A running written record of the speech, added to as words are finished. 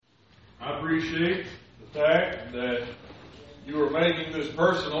I appreciate the fact that you are making this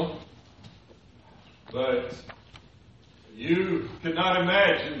personal, but you could not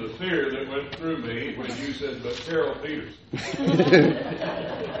imagine the fear that went through me when you said, but Carol Peterson.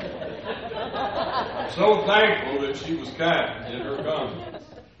 I'm so thankful that she was kind in her comments.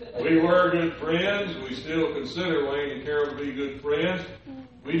 We were good friends. We still consider Wayne and Carol to be good friends.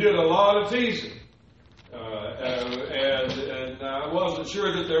 We did a lot of teasing. And I wasn't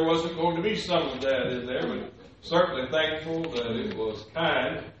sure that there wasn't going to be some of that in there, but certainly thankful that it was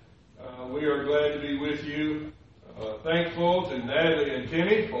kind. We are glad to be with you. Thankful to Natalie and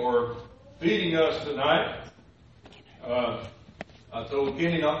Kenny for feeding us tonight. I told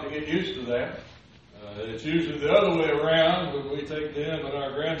Kenny not to get used to that. It's usually the other way around when we take them and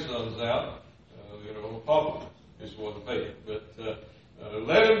our grandsons out. Papa is for the faith. But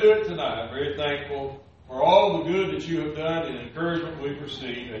let him do it tonight. I'm very thankful for all the good that you have done and encouragement we've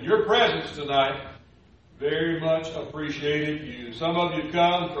received. And your presence tonight, very much appreciated. Some of you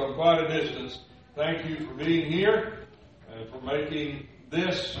come from quite a distance. Thank you for being here and for making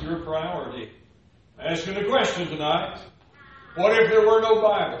this your priority. I'm asking a question tonight. What if there were no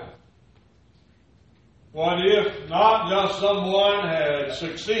Bible? What if not just someone had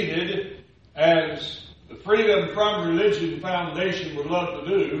succeeded, as the Freedom from Religion Foundation would love to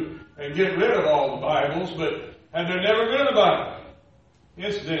do, and get rid of all the Bibles, but had there never been a Bible?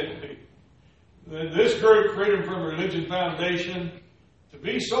 Incidentally, this group, Freedom from Religion Foundation, to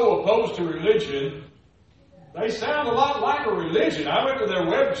be so opposed to religion, they sound a lot like a religion. I went to their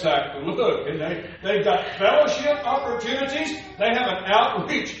website to look, and they've got fellowship opportunities, they have an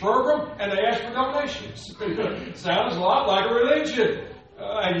outreach program, and they ask for donations. Sounds a lot like a religion.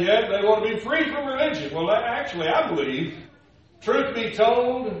 And yet they want to be free from religion. Well, actually, I believe, truth be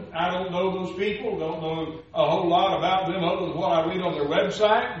told, I don't know those people, don't know a whole lot about them other than what I read on their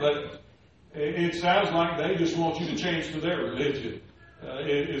website, but it sounds like they just want you to change to their religion.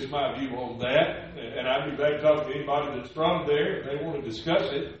 Is my view on that. And I'd be glad to talk to anybody that's from there if they want to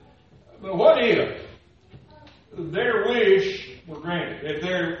discuss it. But what if their wish were granted? If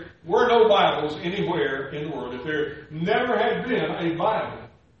there were no Bibles anywhere in the world, if there never had been a Bible,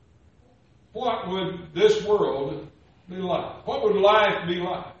 what would this world be like? What would life be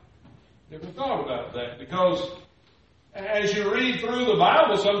like? Never thought about that, because as you read through the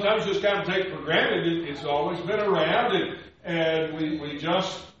Bible, sometimes you just kind of take for granted it's always been around, and we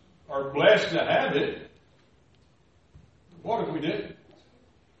just are blessed to have it. What if we didn't?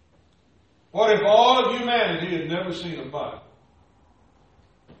 What if all of humanity had never seen a Bible?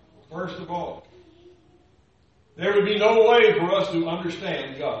 First of all, there would be no way for us to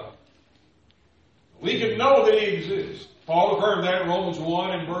understand God. We could know that He exists. Paul affirmed that in Romans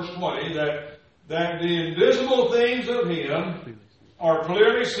 1 and verse 20, that the invisible things of Him are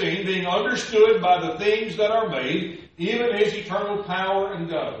clearly seen, being understood by the things that are made, even His eternal power and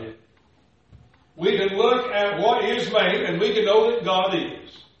Godhead. We can look at what is made, and we can know that God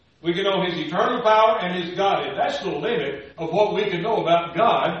is. We can know His eternal power and His Godhead. That's the limit of what we can know about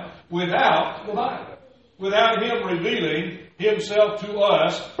God without the Bible, without Him revealing Himself to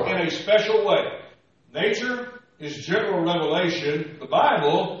us in a special way. Nature is general revelation. The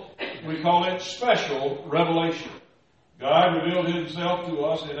Bible, we call it special revelation. God revealed Himself to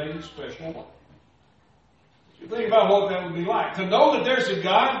us in a special way. You think about what that would be like. To know that there's a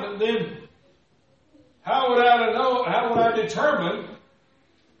God, but then how would I determine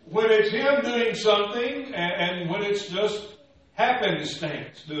when it's Him doing something and when it's just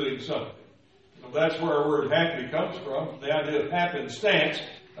happenstance doing something? That's where our word happy comes from, the idea of happenstance.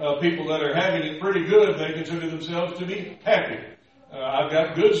 People that are having it pretty good, they consider themselves to be happy. I've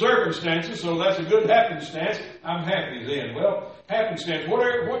got good circumstances, so that's a good happenstance. I'm happy then. Well, happenstance,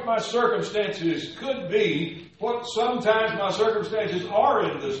 what my circumstances could be, what sometimes my circumstances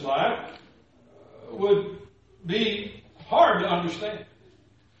are in this life, would be hard to understand.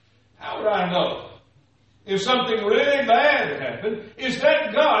 How would I know? If something really bad happened, is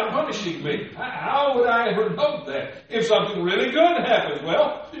that God punishing me? How would I ever know that? If something really good happened,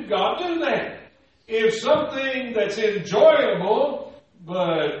 well, did God do that? If something that's enjoyable,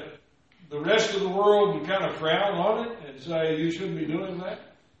 but the rest of the world would kind of frown on it and say, you shouldn't be doing that.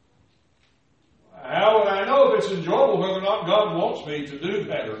 How would I know if it's enjoyable whether or not God wants me to do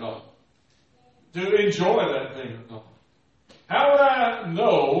that or not? To enjoy that thing or not? How would I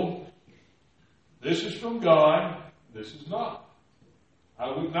know this is from God, this is not? I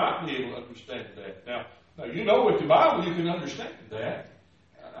would not be able to understand that. Now you know with the Bible you can understand that.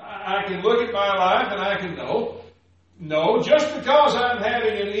 I can look at my life and I can know. No, just because I'm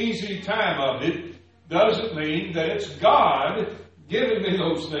having an easy time of it doesn't mean that it's God giving me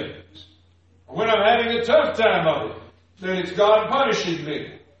those things. Or when I'm having a tough time of it, then it's God punishing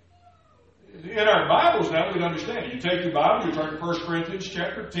me. In our Bibles now, we'd understand. You take your Bible, you turn to 1 Corinthians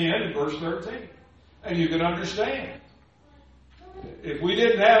chapter 10 and verse 13. And you can understand. If we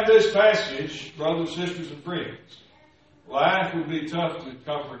didn't have this passage, brothers, sisters, and friends, life would be tough to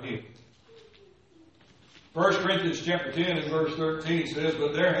comprehend. 1 Corinthians chapter 10 and verse 13 says,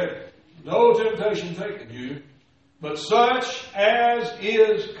 "But there hath no temptation taken you, but such as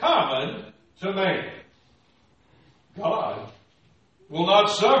is common to man. God will not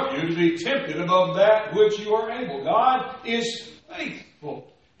suffer you to be tempted above that which you are able." God is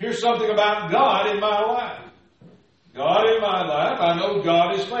faithful. Here's something about God in my life. God in my life, I know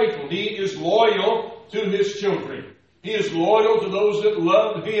God is faithful. He is loyal to His children. He is loyal to those that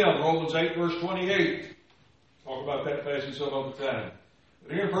love Him. Romans 8 verse 28. Talk about that passage some other time.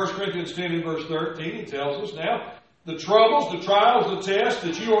 But here in 1 Corinthians 10 and verse 13, he tells us now, the troubles, the trials, the tests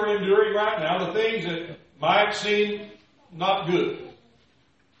that you are enduring right now, the things that might seem not good.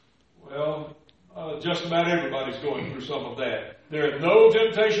 Well, just about everybody's going through some of that. There is no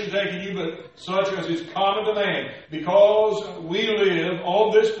temptation taking you but such as is common to man. Because we live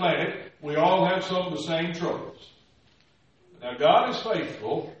on this planet, we all have some of the same troubles. Now God is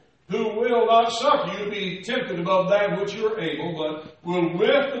faithful, who will not suffer you to be tempted above that which you are able, but will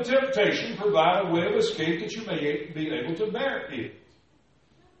with the temptation provide a way of escape that you may be able to bear it.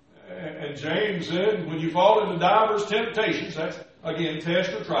 And James said, when you fall into divers temptations, that's again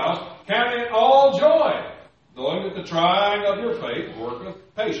tests or trials, count it all joy, knowing that the trying of your faith worketh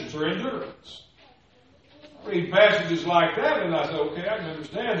patience or endurance. I read passages like that and I say, okay, I can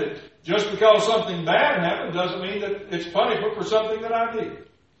understand that just because something bad happened doesn't mean that it's punishment for something that I did.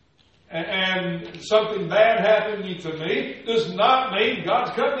 And something bad happening to me does not mean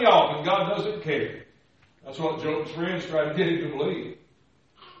God's cut me off and God doesn't care. That's what Job's friends tried to get him to believe.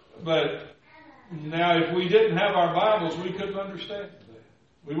 But now if we didn't have our Bibles, we couldn't understand that.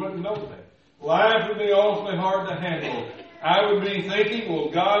 We wouldn't know that. Life would be awfully hard to handle. I would be thinking, well,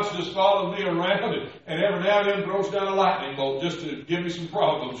 God's just following me around and every now and then throws down a lightning bolt just to give me some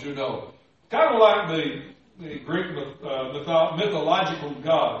problems, you know. Kind of like the Greek mythological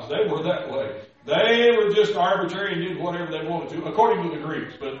gods. They were that way. They were just arbitrary and did whatever they wanted to, according to the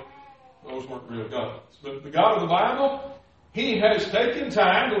Greeks, but those weren't real gods. But the God of the Bible, He has taken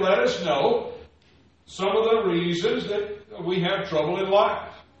time to let us know some of the reasons that we have trouble in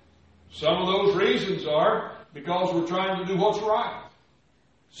life. Some of those reasons are because we're trying to do what's right.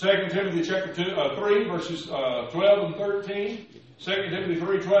 2 Timothy chapter 3, verses 12 and 13. 2 Timothy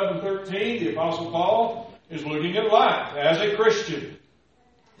 3, 12 and 13, the Apostle Paul is looking at life as a Christian.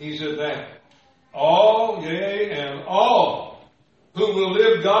 He said that all, yea, and all who will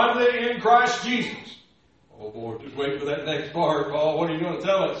live godly in Christ Jesus. Oh boy, just wait for that next part, Paul. What are you going to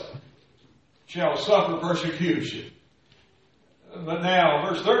tell us? Shall suffer persecution. But now,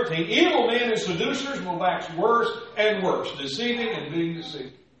 verse 13, evil men and seducers will wax worse and worse, deceiving and being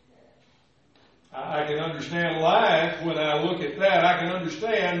deceived. I can understand life when I look at that. I can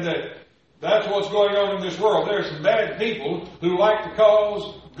understand that that's what's going on in this world. There are some bad people who like to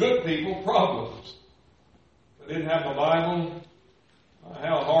cause good people problems. If I didn't have my Bible,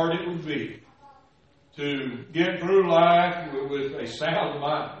 how hard it would be to get through life with a sound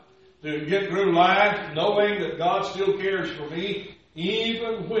mind. To get through life knowing that God still cares for me,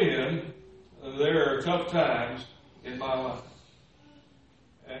 even when there are tough times in my life.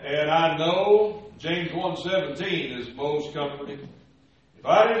 And I know James 1:17 is most comforting. If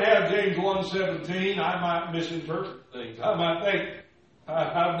I didn't have James 1:17, I might misinterpret things. I might think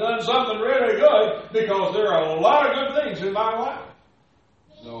I've done something really good because there are a lot of good things in my life.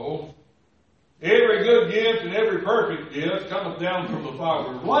 No. Every good gift and every perfect gift cometh down from the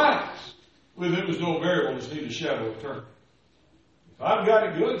Father of lights, with whom is no variableness, neither shadow of turning. If I've got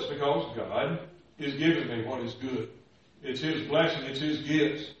it good, it's because God is giving me what is good. It's His blessing, it's His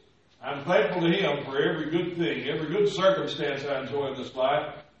gifts. I'm thankful to Him for every good thing, every good circumstance I enjoy in this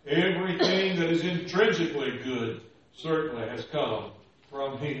life. Everything that is intrinsically good certainly has come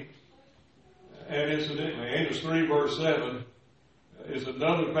from Him. And incidentally, Amos 3 verse 7 is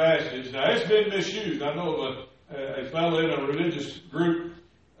another passage. Now, it's been misused. I know a fellow in a religious group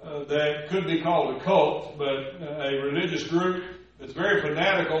that could be called a cult, but a religious group that's very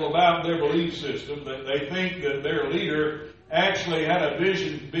fanatical about their belief system, that they think that their leader actually had a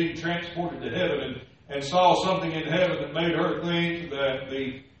vision being transported to heaven and saw something in heaven that made her think that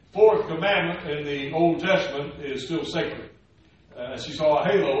the fourth commandment in the Old Testament is still sacred. She saw a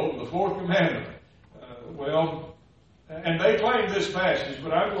halo of the fourth commandment. And they claim this passage,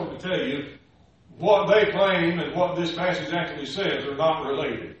 but I'm going to tell you what they claim and what this passage actually says are not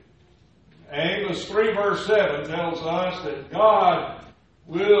related. Amos 3 verse 7 tells us that God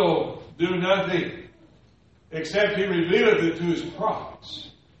will do nothing except He revealeth it to His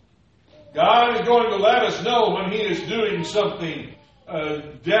prophets. God is going to let us know when He is doing something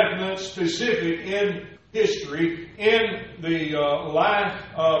definite, specific in history, in the life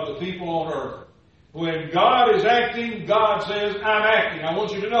of the people on earth. When God is acting, God says, I'm acting. I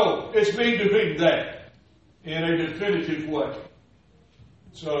want you to know it's me doing that in a definitive way.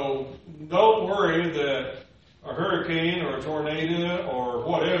 So don't worry that a hurricane or a tornado or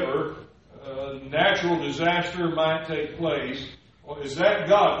whatever natural disaster might take place. Well, is that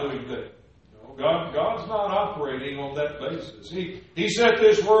God doing that? No, God's not operating on that basis. He set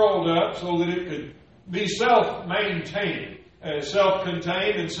this world up so that it could be self-maintained,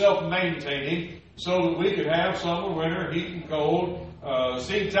 self-contained and self-maintaining, so that we could have summer, winter, heat and cold,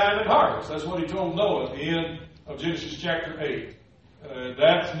 seed time and harvest. That's what He told Noah at the end of Genesis chapter 8.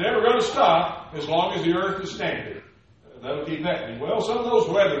 That's never going to stop as long as the earth is standing. That'll keep happening. Well, some of those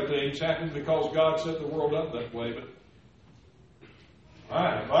weather things happen because God set the world up that way, but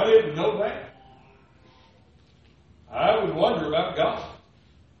if I didn't know that, I would wonder about God.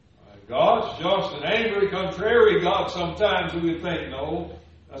 God's just an angry, contrary God sometimes, we would think, no,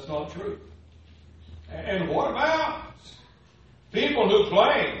 that's not true. And what about people who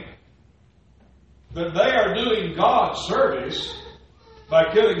claim that they are doing God's service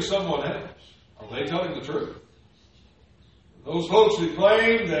by killing someone else? Are they telling the truth? Those folks who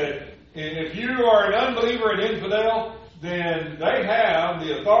claim that if you are an unbeliever and infidel, then they have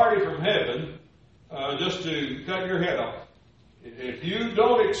the authority from heaven just to cut your head off. If you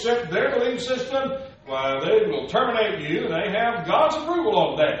don't accept their belief system, why, they will terminate you, and they have God's approval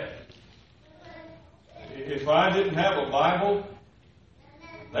on that. If I didn't have a Bible,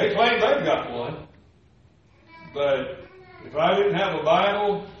 they claim they've got one. But if I didn't have a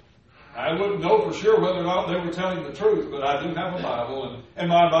Bible, I wouldn't know for sure whether or not they were telling the truth. But I do have a Bible. And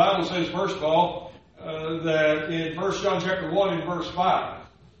my Bible says, first of all, that in 1 John chapter 1 and verse 5,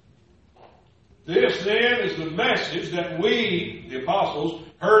 this then is the message that we, the apostles,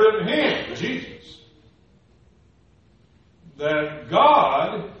 heard of Him, Jesus. That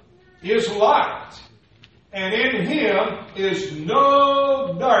God is light, and in Him is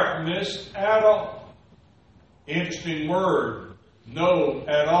no darkness at all. Interesting word, no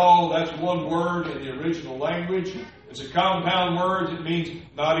at all. That's one word in the original language. It's a compound word. It means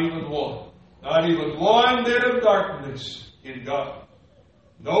not even one. Not even one bit of darkness in God.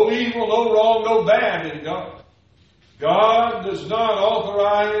 No evil, no wrong, no bad in God. God does not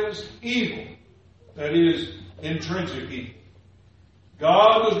authorize evil. That is intrinsic evil.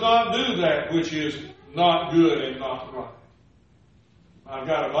 God does not do that which is not good and not right. I've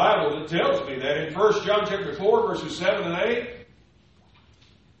got a Bible that tells me that in 1 John chapter 4, verses 7 and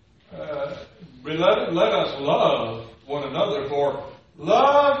 8. Beloved, let us love one another, for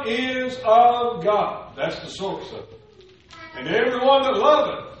love is of God. That's the source of it. And everyone that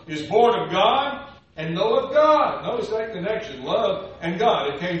loveth is born of God and knoweth God. Notice that connection, love and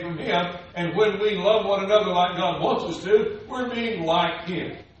God. It came from Him. And when we love one another like God wants us to, we're being like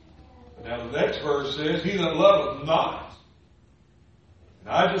Him. Now the next verse says, He that loveth not. And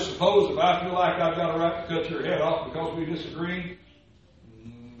I just suppose if I feel like I've got a right to cut your head off because we disagree,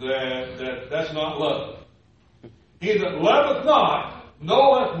 that's not love. He that loveth not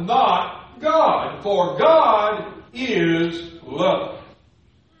knoweth not God, for God is love.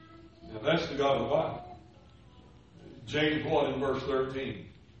 Now that's the God of the Bible. James 1 and verse 13.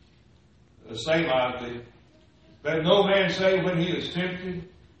 The same idea. Let no man say when he is tempted,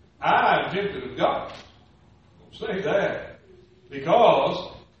 I am tempted of God. Don't say that.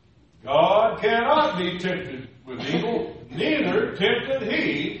 Because God cannot be tempted with evil, neither tempted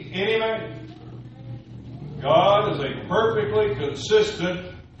He any man. God is a perfectly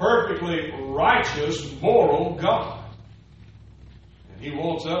consistent, perfectly righteous, moral God. And He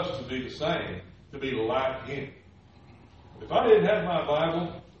wants us to be the same, to be like Him. If I didn't have my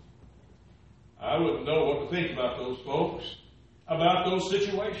Bible, I wouldn't know what to think about those folks, about those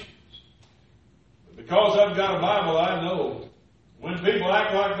situations. But because I've got a Bible, I know when people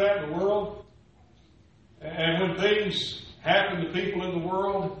act like that in the world, and when things happen to people in the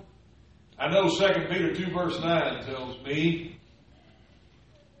world, I know 2 Peter 2 verse 9 tells me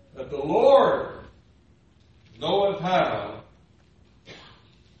that the Lord knoweth how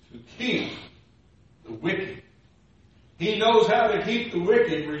to keep the wicked. He knows how to keep the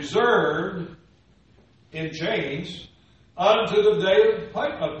wicked reserved in chains unto the day of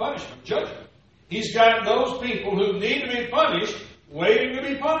punishment, judgment. He's got those people who need to be punished, waiting to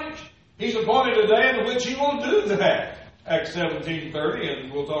be punished. He's appointed a day in which He will do that. Acts 17:30,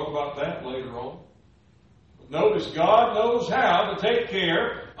 and we'll talk about that later on. Notice God knows how to take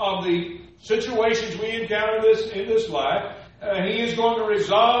care of the situations we encounter in this life. He is going to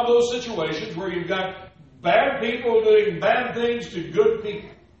resolve those situations where you've got bad people doing bad things to good people.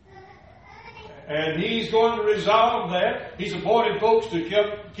 And He's going to resolve that. He's appointed folks to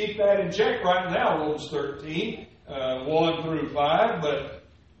keep that in check right now, Romans 13, 1 through 5. But,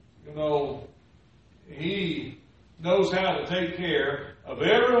 He knows how to take care of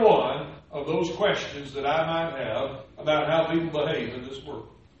every one of those questions that I might have about how people behave in this world.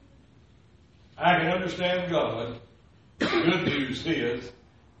 I can understand God. The good news is,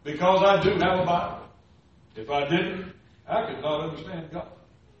 because I do have a Bible. If I didn't, I could not understand God.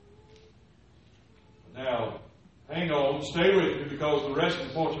 Now, hang on, stay with me, because the rest of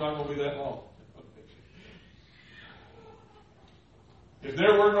the points are not going to be that long. If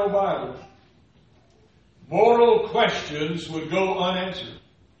there were no Bible, moral questions would go unanswered.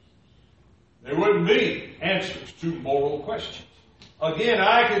 There wouldn't be answers to moral questions. Again,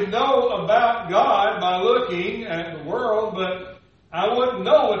 I could know about God by looking at the world, but I wouldn't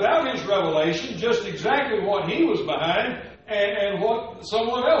know without His revelation just exactly what He was behind and what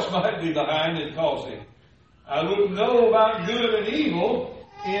someone else might be behind and causing. I wouldn't know about good and evil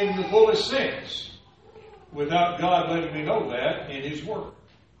in the fullest sense without God letting me know that in His Word.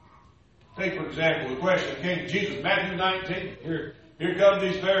 Take, for example, the question that came to Jesus, Matthew 19. Here come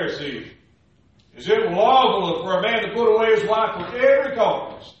these Pharisees. Is it lawful for a man to put away his wife for every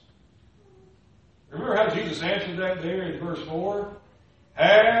cause? Remember how Jesus answered that there in verse 4?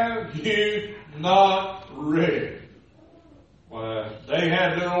 Have you not read? Well, they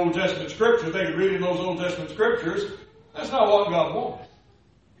had their Old Testament scriptures. They could read in those Old Testament scriptures. That's not what God wanted.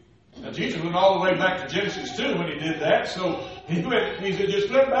 Now, Jesus went all the way back to Genesis 2 when He did that. So He said, just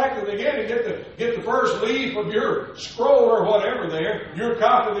flip back to the beginning, get the first leaf of your scroll or whatever there, your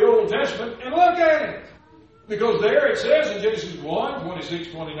copy of the Old Testament, and look at it. Because there it says in Genesis 1,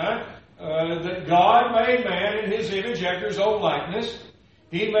 26, 29, that God made man in His image after His own likeness.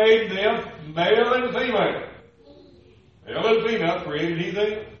 He made them male and female. Male and female created He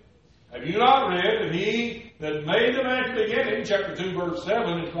them. Have you not read that He that made them at the beginning, chapter 2, verse 7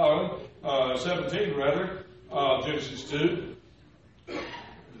 and following, 17 rather, Genesis 2,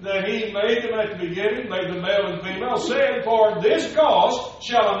 that He made them at the beginning, made them male and female, said, for this cause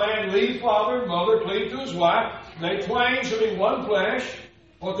shall a man leave father and mother, cleave to his wife, they twain shall be one flesh,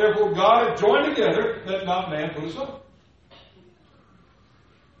 what therefore God hath joined together, let not man put asunder.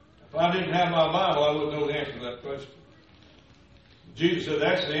 If I didn't have my Bible, I wouldn't know the answer to that question. Jesus said,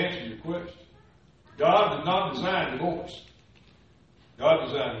 that's the answer to your question. God did not design divorce. God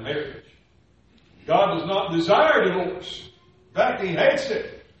designed marriage. God does not desire divorce. In fact, He hates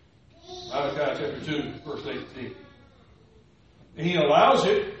it. Malachi chapter 2, verse 18. He allows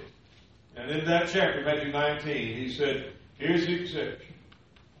it. And in that chapter, Matthew 19, He said, here's the exception.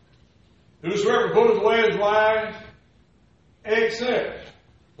 Whosoever putteth away his wife, except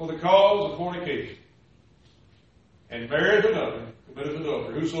for the cause of fornication, and marrieth another, committeth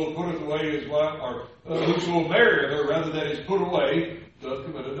adultery. Whoso putteth away his wife, or whoso marrieth her, rather than is put away, doth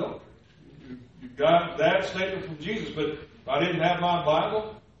commit adultery. You've got that statement from Jesus, but if I didn't have my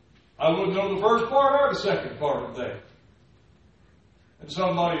Bible, I wouldn't know the first part or the second part of that. And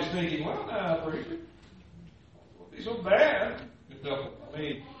somebody's thinking, well, now, preacher, won't be so bad. I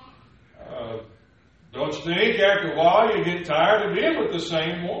mean, don't you think after a while you get tired of being with the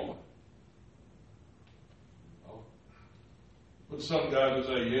same woman? But some guys will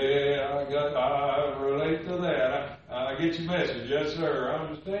say, yeah, I relate to that. I get your message. Yes, sir. I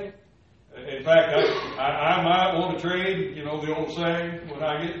understand. In fact, I might want to trade, the old saying, when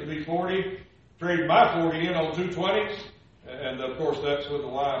I get to be 40, trade my 40 in on 220s. And, of course, that's when the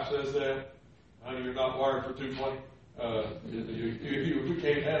wife says that. Honey, you're not wired for 220. We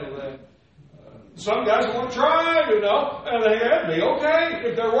can't handle that. Some guys want to try, and that'd be okay.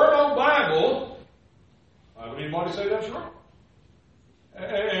 If there were no Bible, why would anybody say that's wrong?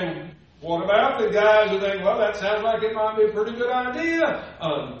 And what about the guys who think, well, that sounds like it might be a pretty good idea,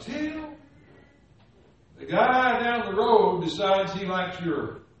 until the guy down the road decides he likes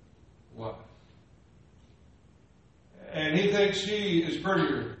your wife. And he thinks she is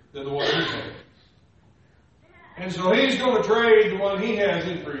prettier than the one he has. And so he's going to trade the one he has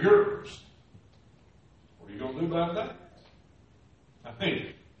in for yours. What are you going to do about that? I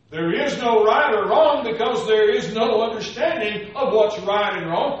think there is no right or wrong because there is no understanding of what's right and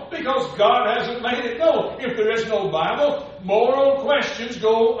wrong because God hasn't made it known. If there is no Bible, moral questions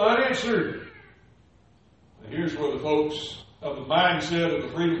go unanswered. And here's where the folks of the mindset of the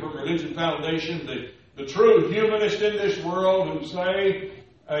Freedom from Religion Foundation, the true humanists in this world who say,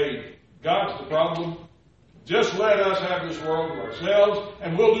 hey, God's the problem. Just let us have this world to ourselves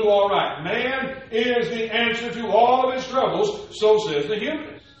and we'll do all right. Man is the answer to all of his troubles, so says the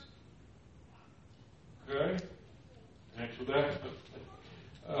humanist. Okay? Answer that.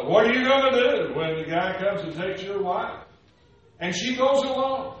 What are you going to do when the guy comes and takes your wife? And she goes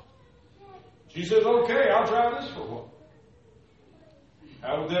along. She says, okay, I'll try this for a while.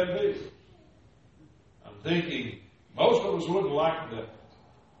 How would that be? I'm thinking most of us wouldn't like that.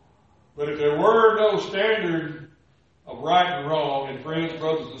 But if there were no standard of right and wrong, and friends,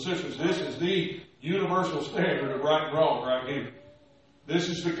 brothers and sisters, this is the universal standard of right and wrong right here. This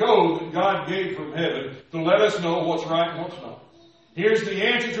is the code that God gave from heaven to let us know what's right and what's not. Here's the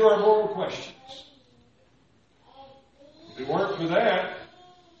answer to our moral questions. If it weren't for that,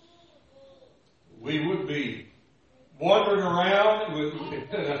 we would be wandering around with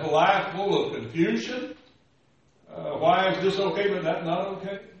a life full of confusion. Why is this okay but that not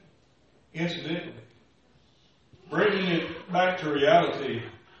okay? Incidentally, bringing it back to reality,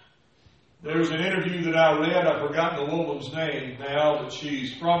 there was an interview that I read. I've forgotten the woman's name now, but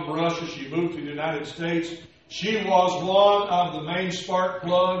she's from Russia. She moved to the United States. She was one of the main spark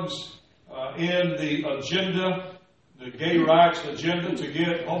plugs in the agenda, the gay rights agenda, to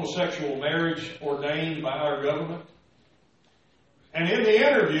get homosexual marriage ordained by our government. And in the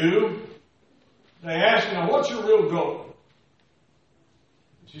interview, they asked her, what's your real goal?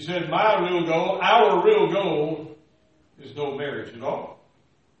 She said, my real goal, our real goal, is no marriage at all.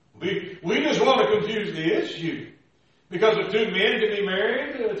 We just want to confuse the issue. Because if two men can be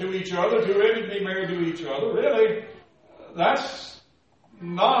married to each other, two women can be married to each other, really, that's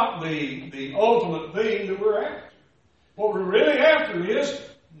not the ultimate thing that we're after. What we're really after is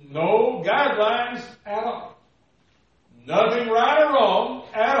no guidelines at all. Nothing right or wrong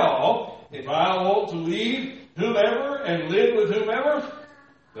at all. If I want to leave whomever and live with whomever,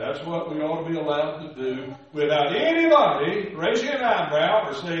 that's what we ought to be allowed to do without anybody raising an eyebrow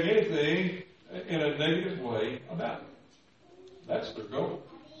or saying anything in a negative way about it. That's their goal.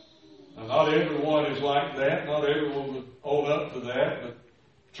 Now, not everyone is like that. Not everyone would own up to that. But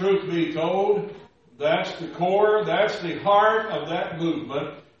truth be told, that's the core, that's the heart of that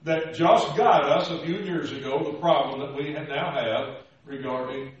movement that just got us a few years ago the problem that we now have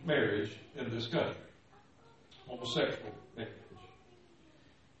regarding marriage in this country. Homosexual marriage.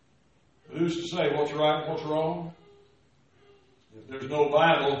 But who's to say what's right and what's wrong? If there's no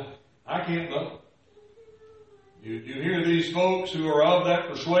Bible, I can't know. You hear these folks who are of that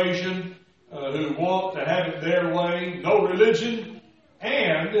persuasion, who want to have it their way, no religion,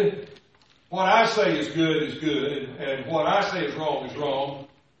 and what I say is good, and what I say is wrong,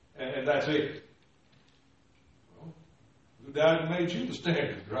 and that's it. Well, who died and made you the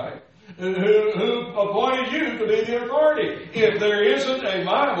standard, right? Who appointed you to be the authority? If there isn't a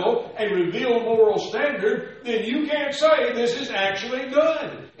Bible, a revealed moral standard, then you can't say this is actually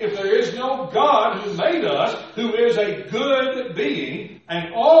good. If there is no God who made us, who is a good being,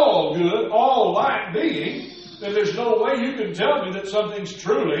 an all good, all light being, then there's no way you can tell me that something's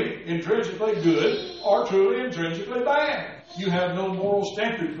truly intrinsically good or truly intrinsically bad. You have no moral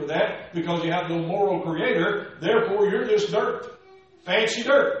standard for that because you have no moral creator. Therefore, you're just dirt. Fancy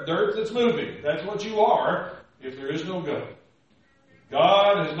dirt. Dirt that's moving. That's what you are if there is no God. If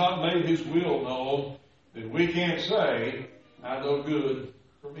God has not made His will known, then we can't say, I know good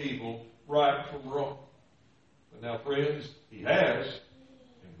from evil, right from wrong. But now, friends, He has,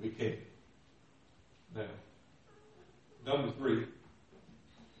 and we can't. Now, number 3.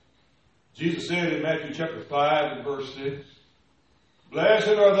 Jesus said in Matthew chapter 5 and verse 6, Blessed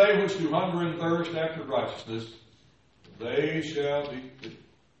are they which do hunger and thirst after righteousness, for they shall be filled.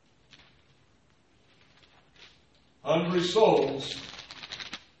 Hungry souls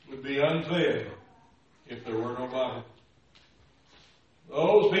would be unfed if there were no Bible.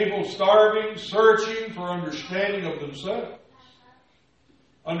 Those people starving, searching for understanding of themselves,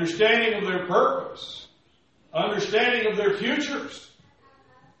 understanding of their purpose, understanding of their futures.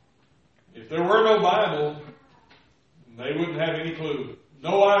 If there were no Bible, they wouldn't have any clue,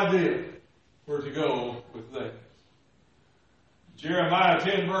 no idea where to go with that. Jeremiah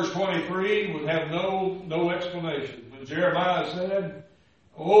 10 verse 23 would have no explanation. When Jeremiah said,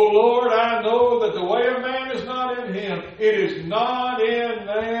 O Lord, I know that the way of man is not in him. It is not in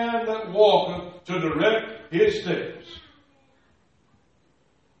man that walketh to direct his steps.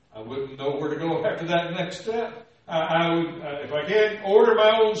 I wouldn't know where to go after that next step. I would, if I can't order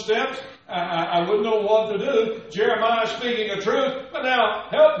my own steps, I wouldn't know what to do. Jeremiah speaking the truth, but now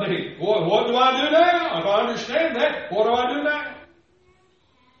help me. What do I do now? If I understand that, what do I do now?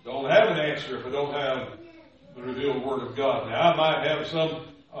 Don't have an answer if I don't have the revealed Word of God. Now, I might have some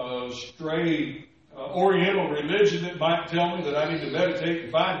stray Oriental religion that might tell me that I need to meditate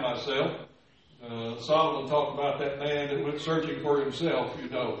and find myself. Solomon talked about that man that went searching for himself, you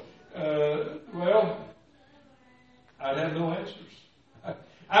know. Well, I'd have no answers.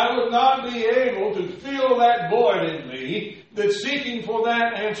 I would not be able to fill that void in me that's seeking for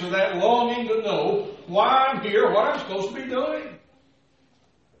that answer, that longing to know why I'm here, what I'm supposed to be doing.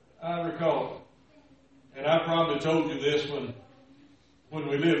 I recall, and I probably told you this when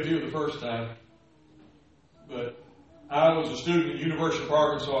we lived here the first time, but I was a student at the University of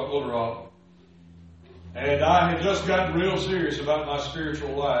Arkansas at Little Rock, and I had just gotten real serious about my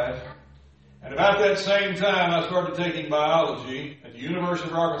spiritual life. And about that same time, I started taking biology at the University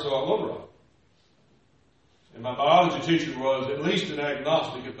of Arkansas at Little Rock. And my biology teacher was at least an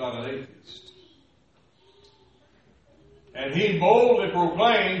agnostic, if not an atheist. And he boldly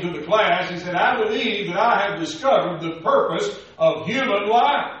proclaimed to the class, he said, I believe that I have discovered the purpose of human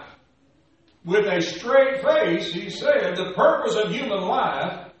life. With a straight face, he said, the purpose of human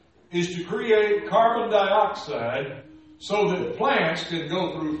life is to create carbon dioxide so that plants can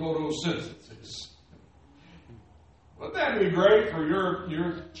go through photosynthesis. Wouldn't that be great for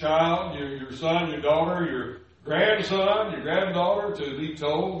your child, your son, your daughter, your grandson, your granddaughter to be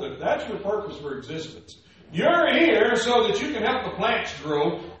told that that's your purpose for existence? You're here so that you can help the plants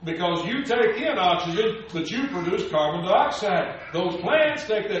grow because you take in oxygen, but you produce carbon dioxide. Those plants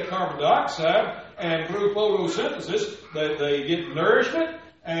take that carbon dioxide and through photosynthesis they get nourishment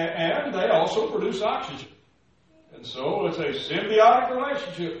and they also produce oxygen. And so it's a symbiotic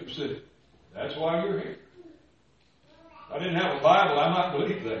relationship, you see. That's why you're here. If I didn't have a Bible, I might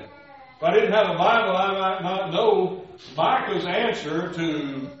believe that. If I didn't have a Bible, I might not know Micah's answer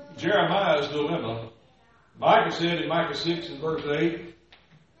to Jeremiah's dilemma. Micah said in Micah 6 and verse 8,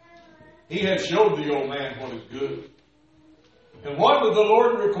 he had showed the old man what is good. And what did the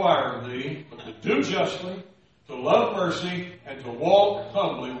Lord require of thee but to do justly, to love mercy, and to walk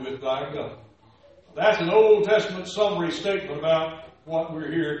humbly with thy God? That's an Old Testament summary statement about what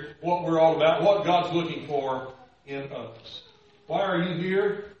we're here, what we're all about, what God's looking for in us. Why are you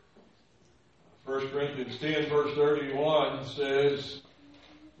here? 1 Corinthians 10 verse 31 says,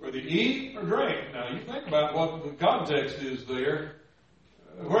 whether you eat or drink. Now you think about what the context is there.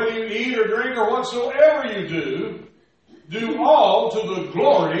 Whether you eat or drink or whatsoever you do all to the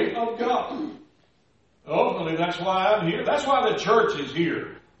glory of God. Ultimately, that's why I'm here. That's why the church is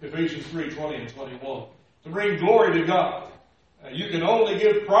here. Ephesians 3:20 and 21. To bring glory to God. You can only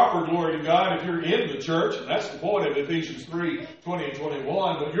give proper glory to God if you're in the church, and that's the point of Ephesians 3:20 and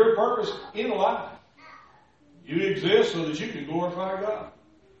 21. But your purpose in life, you exist so that you can glorify God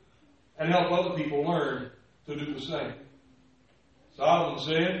and help other people learn to do the same. Solomon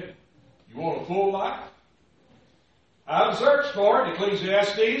said, you want a full life? I've searched for it,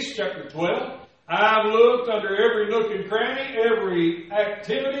 Ecclesiastes chapter 12. I've looked under every nook and cranny, every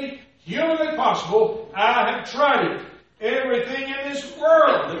activity humanly possible. I have tried it. Everything in this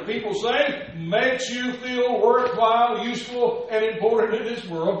world that people say makes you feel worthwhile, useful, and important in this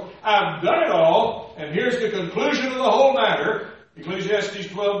world. I've done it all, and here's the conclusion of the whole matter. Ecclesiastes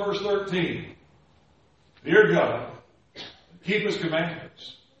 12 verse 13. Dear God, keep His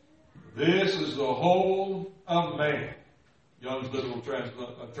commandments. This is the whole of man. Young's literal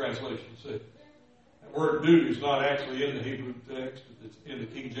translation says. That word duty is not actually in the Hebrew text. It's in the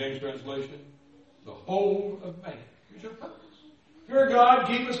King James translation. The whole of man. Here's your purpose. Fear God,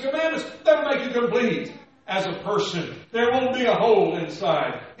 keep His commandments. That'll make you complete as a person. There won't be a hole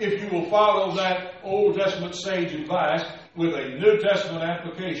inside if you will follow that Old Testament sage advice with a New Testament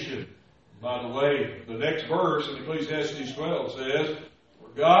application. By the way, the next verse in Ecclesiastes 12 says, for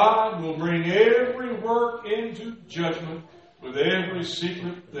God will bring every work into judgment with every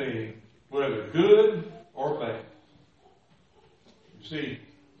secret thing, whether good or bad. You see,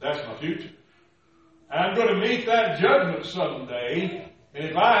 that's my future. I'm going to meet that judgment someday, and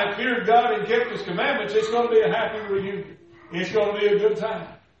if I have feared God and kept His commandments, it's going to be a happy reunion. It's going to be a good time.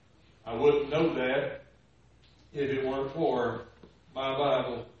 I wouldn't know that if it weren't for my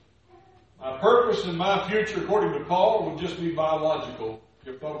Bible. My purpose and my future, according to Paul, would just be biological.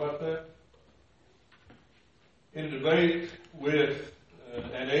 You ever thought about that? In a debate with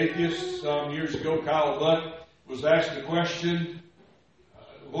an atheist some years ago, Kyle Butt was asked the question,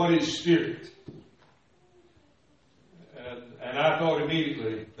 what is spirit? And I thought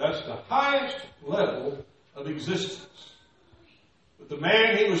immediately, that's the highest level of existence. But the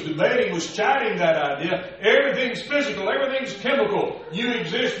man he was debating was chiding that idea. Everything's physical, everything's chemical. You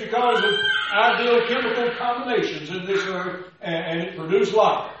exist because of ideal chemical combinations in this earth, and it produced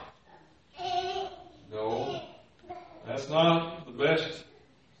life. That's not the best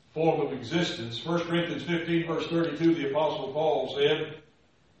form of existence. 1 Corinthians 15, verse 32, the Apostle Paul said,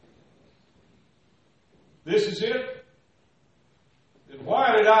 "This is it. Then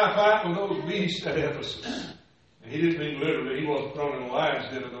why did I fight with those beasts at Ephesus?" And he didn't mean literally. He wasn't thrown in a lion's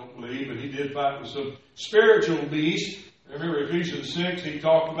den, I don't believe, but he did fight with some spiritual beasts. Remember Ephesians 6, he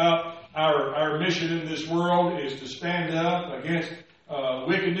talked about our mission in this world is to stand up against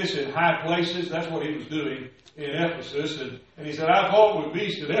wickedness in high places. That's what he was doing in Ephesus. And he said, "I fought with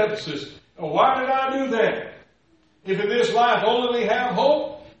beasts at Ephesus." Well, why did I do that? If in this life only we have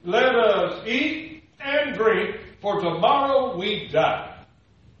hope, let us eat and drink, for tomorrow we die.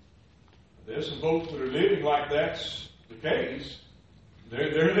 There's some folks that are living like that's the case.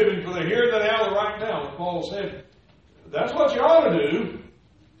 They're living for the here and the now, the right now. As Paul said, that's what you ought to do.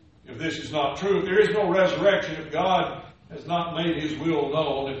 If this is not true, if there is no resurrection, if God has not made His will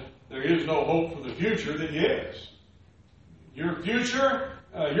known, if there is no hope for the future, then yes. Your future,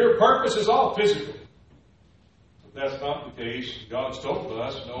 your purpose is all physical. But that's not the case. God's told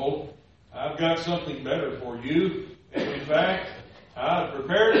us, no, I've got something better for you. And in fact, I've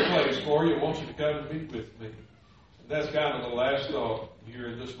prepared a place for you. I want you to come and be with me. And that's kind of the last thought here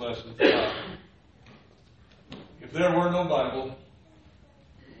in this lesson tonight. If there were no Bible,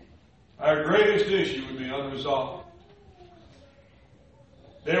 our greatest issue would be unresolved.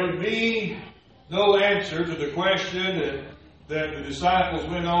 There would be no answer to the question that the disciples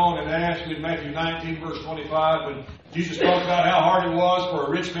went on and asked in Matthew 19, verse 25, when Jesus talked about how hard it was for a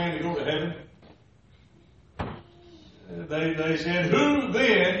rich man to go to heaven. They said, "Who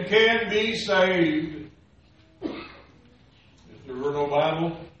then can be saved?" If there were no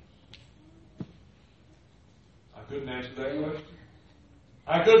Bible, I couldn't answer that question.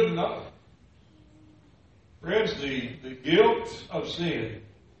 I couldn't know. Friends, the guilt of sin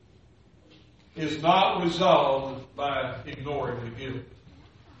is not resolved by ignoring the guilt.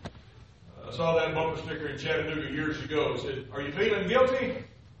 I saw that bumper sticker in Chattanooga years ago. It said, "Are you feeling guilty?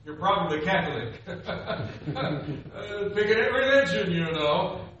 You're probably Catholic." Picking at religion, you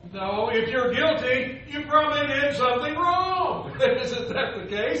know. No, if you're guilty, you probably did something wrong. Isn't that the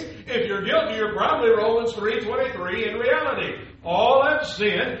case? If you're guilty, you're probably Romans 3:23 in reality. All have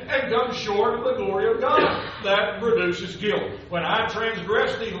sinned and come short of the glory of God. That produces guilt. When I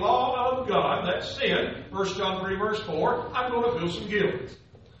transgress the law of God, that's sin, 1 John 3 verse 4, I'm going to feel some guilt.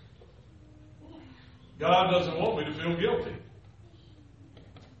 God doesn't want me to feel guilty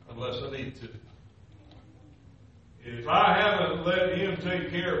unless I need to. If I haven't let Him take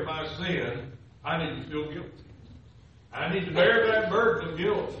care of my sin, I need to feel guilty. I need to bear that burden of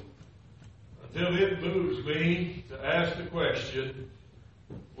guilt until it moves me to ask the question,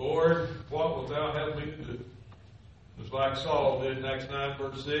 "Lord, what wilt Thou have me to do?" Just like Saul did in Acts 9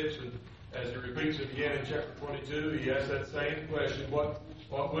 verse 6, and as he repeats it again in chapter 22, he asks that same question,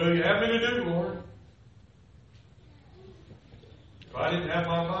 what will you have me to do, Lord? If I didn't have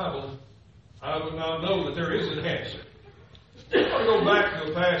my Bible, I would not know that there is an answer. I want to go back to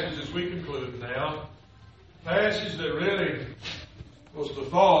the passage as we conclude now. A passage that really was the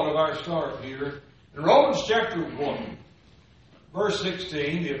thought of our start here. In Romans chapter 1, verse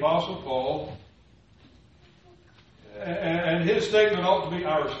 16, the Apostle Paul, and his statement ought to be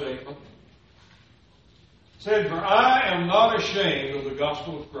our statement, said, "For I am not ashamed of the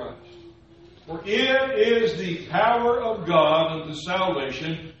gospel of Christ, for it is the power of God unto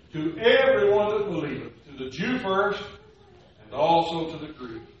salvation to everyone that believeth, to the Jew first, and also to the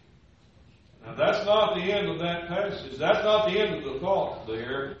Greek." Now that's not the end of that passage. That's not the end of the thought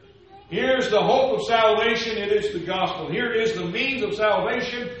there. Here's the hope of salvation. It is the gospel. Here is the means of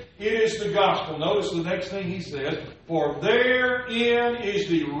salvation. It is the gospel. Notice the next thing he says. "For therein is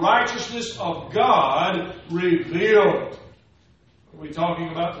the righteousness of God revealed." What are we talking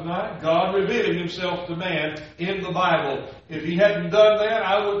about tonight? God revealing Himself to man in the Bible. If He hadn't done that,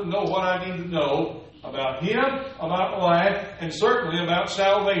 I wouldn't know what I need to know about Him, about life, and certainly about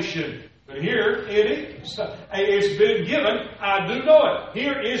salvation. But here it is. It's been given. I do know it.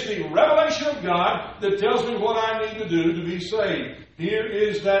 Here is the revelation of God that tells me what I need to do to be saved. Here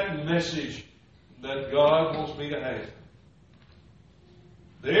is that message that God wants me to have.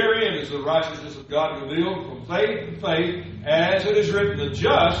 Therein is the righteousness of God revealed from faith to faith, as it is written, "The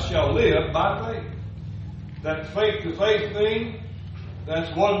just shall live by faith." That faith-to-faith thing,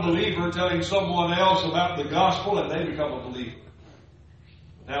 that's one believer telling someone else about the gospel and they become a believer.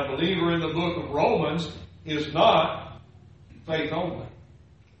 Now, believer in the book of Romans is not faith only.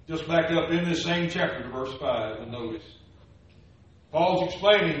 Just back up in this same chapter to verse 5 and notice. Paul's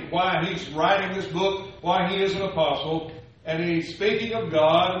explaining why he's writing this book, why he is an apostle, and he's speaking of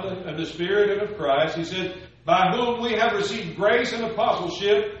God and the Spirit and of Christ. He said, by whom we have received grace and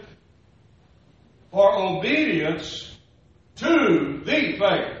apostleship for obedience to the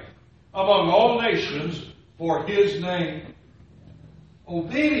faith among all nations for His name.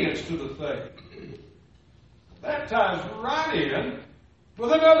 Obedience to the faith. That ties right in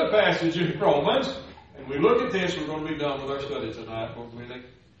with another passage in Romans. And we look at this, we're going to be done with our study tonight, won't we?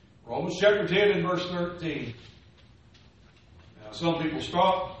 Romans chapter 10 and verse 13. Now, some people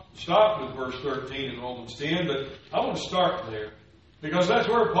stop with verse 13 in Romans 10, but I want to start there. Because that's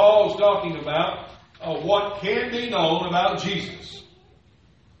where Paul's talking about what can be known about Jesus.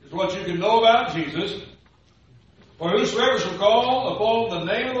 It's what you can know about Jesus. For whosoever shall call upon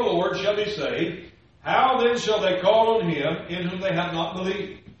the name of the Lord shall be saved. How then shall they call on Him in whom they have not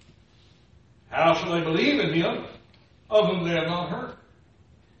believed? How shall they believe in Him of whom they have not heard?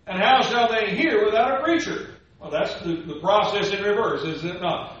 And how shall they hear without a preacher? Well, that's the process in reverse, is it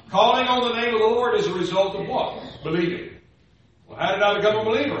not? Calling on the name of the Lord is a result of what? Believing. Well, how did I become a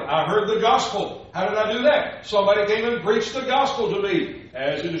believer? I heard the gospel. How did I do that? Somebody came and preached the gospel to me.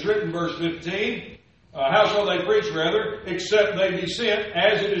 As it is written, verse 15, how shall they preach, rather, except they be sent?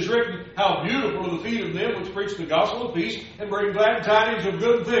 As it is written, how beautiful are the feet of them which preach the gospel of peace and bring glad tidings of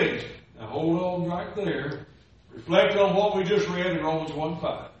good things. Now hold on right there. Reflect on what we just read in Romans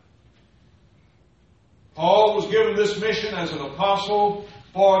 1:5. Paul was given this mission as an apostle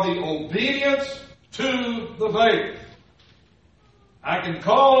for the obedience to the faith. I can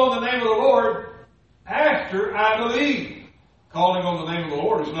call on the name of the Lord after I believe. Calling on the name of the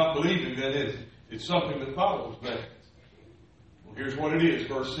Lord is not believing, that is. It's something that follows that. Well, here's what it is,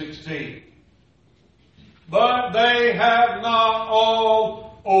 verse 16. But they have not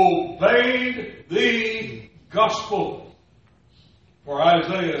all obeyed the gospel. For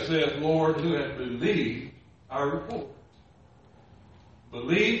Isaiah saith, Lord, who hath believed our report?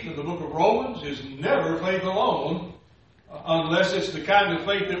 Belief in the book of Romans is never faith alone, unless it's the kind of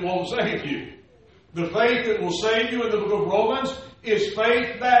faith that won't save you. The faith that will save you in the book of Romans is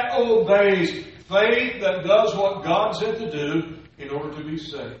faith that obeys, faith that does what God said to do in order to be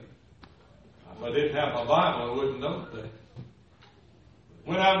saved. If I didn't have my Bible, I wouldn't know that.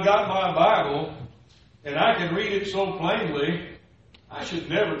 When I've got my Bible and I can read it so plainly, I should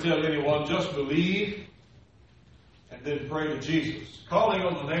never tell anyone just believe and then pray to Jesus. Calling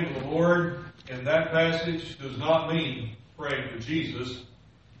on the name of the Lord in that passage does not mean praying to Jesus.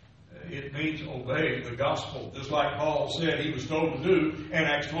 It means obey the gospel, just like Paul said he was told to do in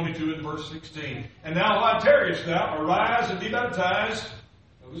Acts 22 and verse 16. And now why tarriest thou? Arise and be baptized.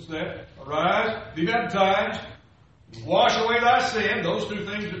 Notice that. Arise, be baptized, wash away thy sin. Those two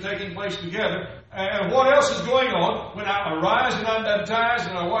things are taking place together. And what else is going on? When I arise and I'm baptized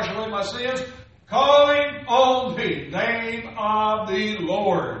and I wash away my sins, calling on the name of the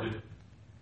Lord.